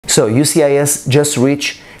So USCIS just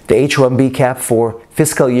reached the H-1B cap for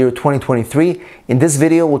fiscal year 2023. In this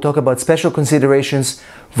video, we'll talk about special considerations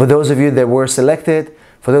for those of you that were selected,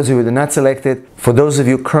 for those of you that are not selected, for those of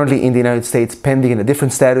you currently in the United States pending in a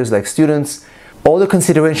different status like students, all the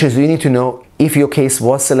considerations you need to know if your case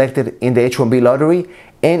was selected in the H-1B lottery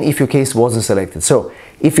and if your case wasn't selected. So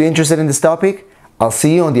if you're interested in this topic, I'll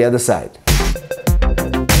see you on the other side.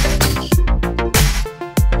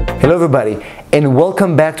 Hello everybody, and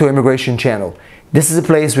welcome back to Immigration Channel. This is a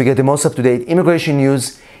place where you get the most up-to-date immigration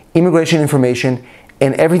news, immigration information,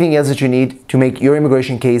 and everything else that you need to make your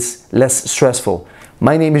immigration case less stressful.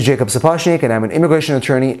 My name is Jacob Sapochnick, and I'm an immigration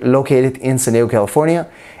attorney located in San Diego, California,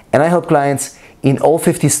 and I help clients in all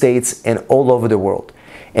 50 states and all over the world.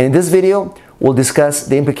 And in this video, we'll discuss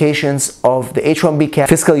the implications of the H-1B cap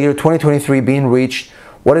fiscal year 2023 being reached.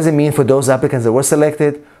 What does it mean for those applicants that were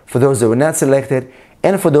selected, for those that were not selected,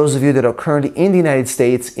 and for those of you that are currently in the United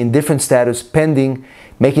States in different status pending,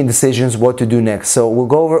 making decisions what to do next. So we'll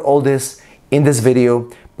go over all this in this video.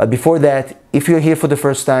 But before that, if you're here for the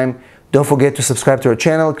first time, don't forget to subscribe to our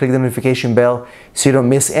channel, click the notification bell so you don't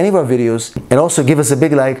miss any of our videos, and also give us a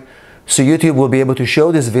big like so YouTube will be able to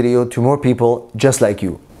show this video to more people just like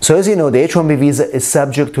you. So as you know, the H-1B visa is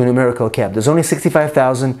subject to a numerical cap. There's only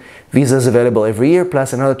 65,000 visas available every year,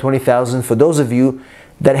 plus another 20,000 for those of you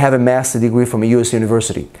that have a master's degree from a U.S.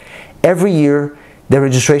 university. Every year, the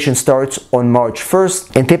registration starts on March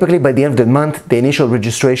 1st, and typically by the end of the month, the initial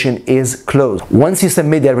registration is closed. Once you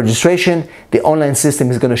submit that registration, the online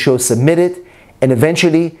system is going to show submitted, and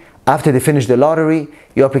eventually, after they finish the lottery,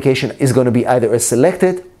 your application is going to be either a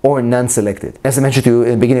selected or non-selected. As I mentioned to you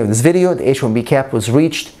in the beginning of this video, the H-1B cap was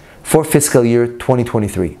reached for fiscal year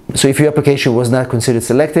 2023. So if your application was not considered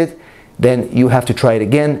selected, then you have to try it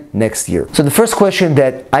again next year. So the first question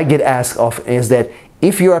that I get asked often is that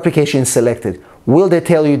if your application is selected, will they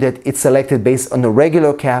tell you that it's selected based on the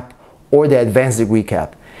regular cap or the advanced degree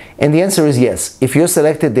cap? And the answer is yes. If you're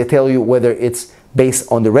selected, they tell you whether it's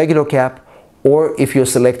based on the regular cap or if you're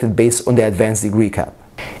selected based on the advanced degree cap.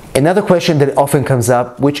 Another question that often comes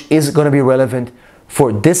up, which is going to be relevant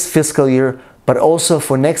for this fiscal year, but also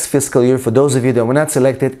for next fiscal year, for those of you that were not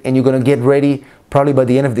selected and you're going to get ready probably by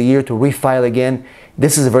the end of the year to refile again.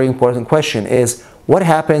 This is a very important question, is what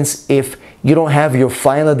happens if you don't have your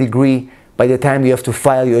final degree by the time you have to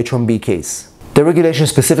file your H-1B case? The regulations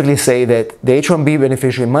specifically say that the H-1B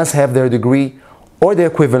beneficiary must have their degree or the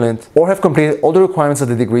equivalent or have completed all the requirements of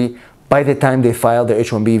the degree by the time they file their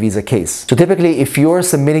H-1B visa case. So typically, if you're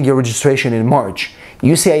submitting your registration in March,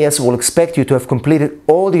 USCIS will expect you to have completed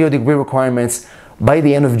all your degree requirements by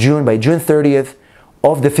the end of June, by June 30th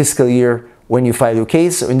of the fiscal year when you file your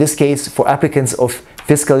case. So in this case, for applicants of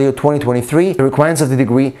fiscal year 2023, the requirements of the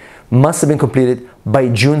degree must have been completed by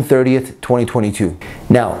June 30th, 2022.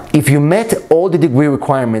 Now, if you met all the degree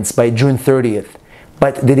requirements by June 30th,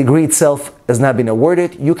 but the degree itself has not been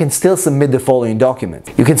awarded, you can still submit the following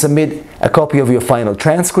document. You can submit a copy of your final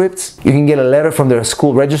transcripts. You can get a letter from the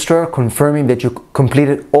school registrar confirming that you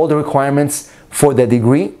completed all the requirements for the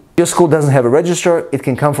degree. If your school doesn't have a registrar, it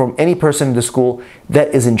can come from any person in the school that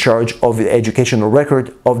is in charge of the educational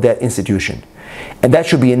record of that institution. And that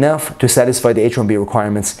should be enough to satisfy the H-1B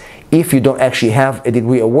requirements if you don't actually have a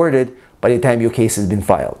degree awarded by the time your case has been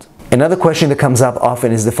filed. Another question that comes up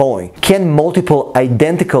often is the following. Can multiple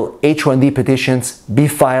identical H-1B petitions be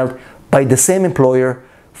filed by the same employer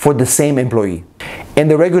for the same employee? And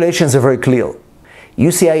the regulations are very clear.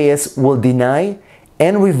 USCIS will deny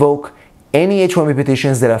and revoke any H-1B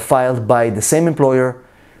petitions that are filed by the same employer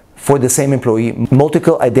for the same employee,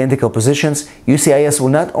 multiple identical positions. USCIS will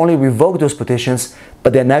not only revoke those petitions,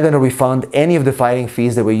 but they're not going to refund any of the filing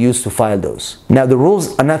fees that were used to file those. Now, the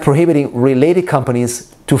rules are not prohibiting related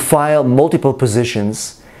companies to file multiple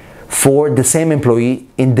positions for the same employee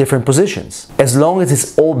in different positions, as long as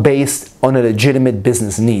it's all based on a legitimate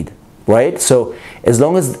business need, right? So as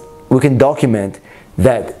long as we can document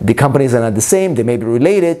that the companies are not the same, they may be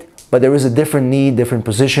related, but there is a different need, different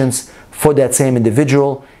positions for that same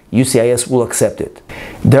individual, USCIS will accept it.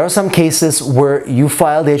 There are some cases where you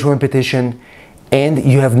file the H-1B petition and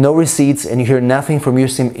you have no receipts and you hear nothing from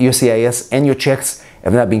USCIS and your checks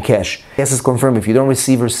have not been cashed. Yes, it's confirmed. If you don't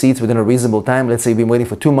receive receipts within a reasonable time, let's say you've been waiting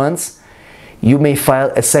for 2 months, you may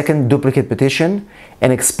file a second duplicate petition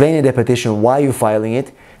and explain in that petition why you're filing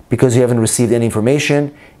it, because you haven't received any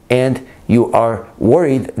information and you are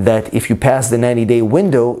worried that if you pass the 90-day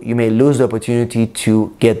window, you may lose the opportunity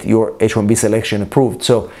to get your H-1B selection approved.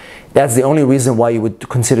 So that's the only reason why you would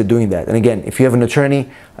consider doing that. And again, if you have an attorney,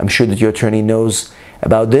 I'm sure that your attorney knows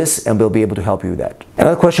about this and will be able to help you with that.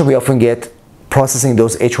 Another question we often get processing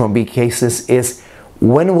those H-1B cases is,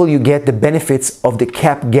 when will you get the benefits of the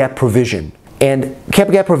cap gap provision? And cap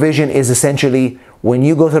gap provision is essentially when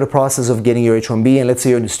you go through the process of getting your H-1B, and let's say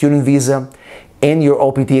you're on a student visa and your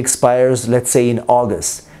OPT expires, let's say in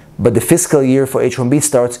August, but the fiscal year for H-1B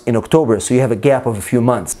starts in October, so you have a gap of a few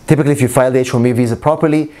months. Typically, if you file the H-1B visa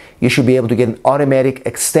properly, you should be able to get an automatic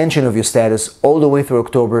extension of your status all the way through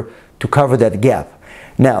October to cover that gap.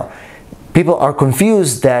 Now, people are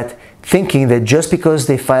confused that thinking that just because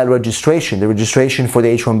they file registration, the registration for the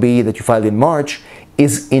H-1B that you filed in March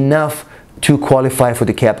is enough to qualify for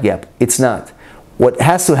the cap gap. It's not. What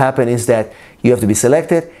has to happen is that you have to be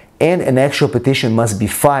selected and an actual petition must be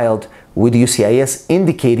filed with USCIS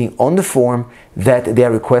indicating on the form that they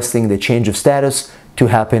are requesting the change of status to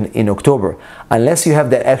happen in October. Unless you have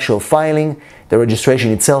that actual filing, the registration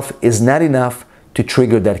itself is not enough to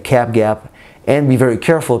trigger that cap gap. And be very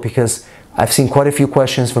careful, because I've seen quite a few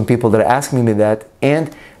questions from people that are asking me that,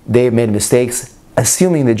 and they made mistakes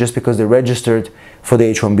assuming that just because they registered for the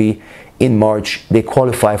H-1B in March, they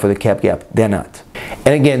qualify for the cap gap. They're not.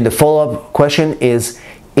 And again, the follow-up question is,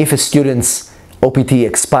 if a student's OPT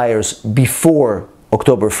expires before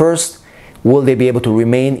October 1st, will they be able to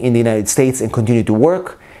remain in the United States and continue to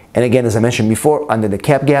work? And again, as I mentioned before, under the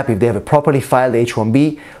cap gap, if they have a properly filed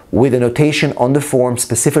H-1B with a notation on the form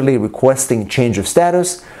specifically requesting change of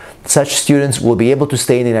status, such students will be able to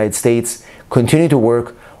stay in the United States, continue to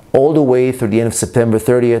work all the way through the end of September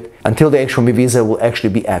 30th until the H-1B visa will actually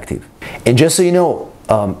be active. And just so you know,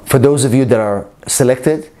 for those of you that are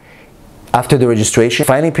selected after the registration,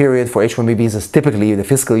 filing period for H-1B visas, typically the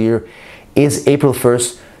fiscal year, is April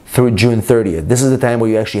 1st through June 30th. This is the time where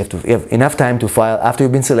you actually have enough time to file, after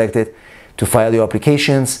you've been selected, to file your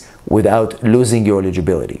applications without losing your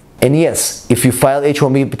eligibility. And yes, if you file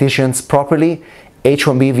H-1B petitions properly,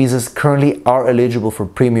 H-1B visas currently are eligible for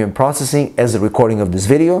premium processing as the recording of this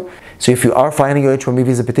video. So if you are filing your H-1B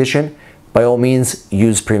visa petition, by all means,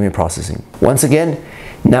 use premium processing. Once again,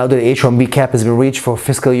 now that the H-1B cap has been reached for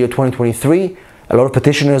fiscal year 2023, a lot of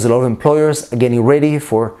petitioners, a lot of employers are getting ready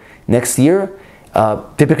for next year.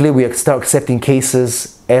 Typically, we start accepting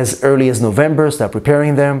cases as early as November, start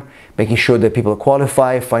preparing them, making sure that people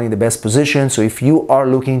qualify, finding the best position. So if you are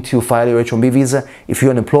looking to file your H-1B visa, if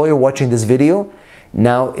you're an employer watching this video,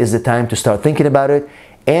 now is the time to start thinking about it.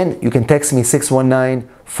 And you can text me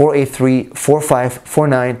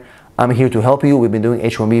 619-483-4549. I'm here to help you. We've been doing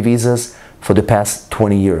H-1B visas for the past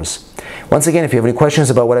 20 years. Once again, if you have any questions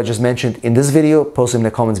about what I just mentioned in this video, post them in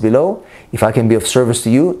the comments below. If I can be of service to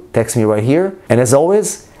you, text me right here. And as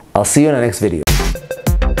always, I'll see you in the next video.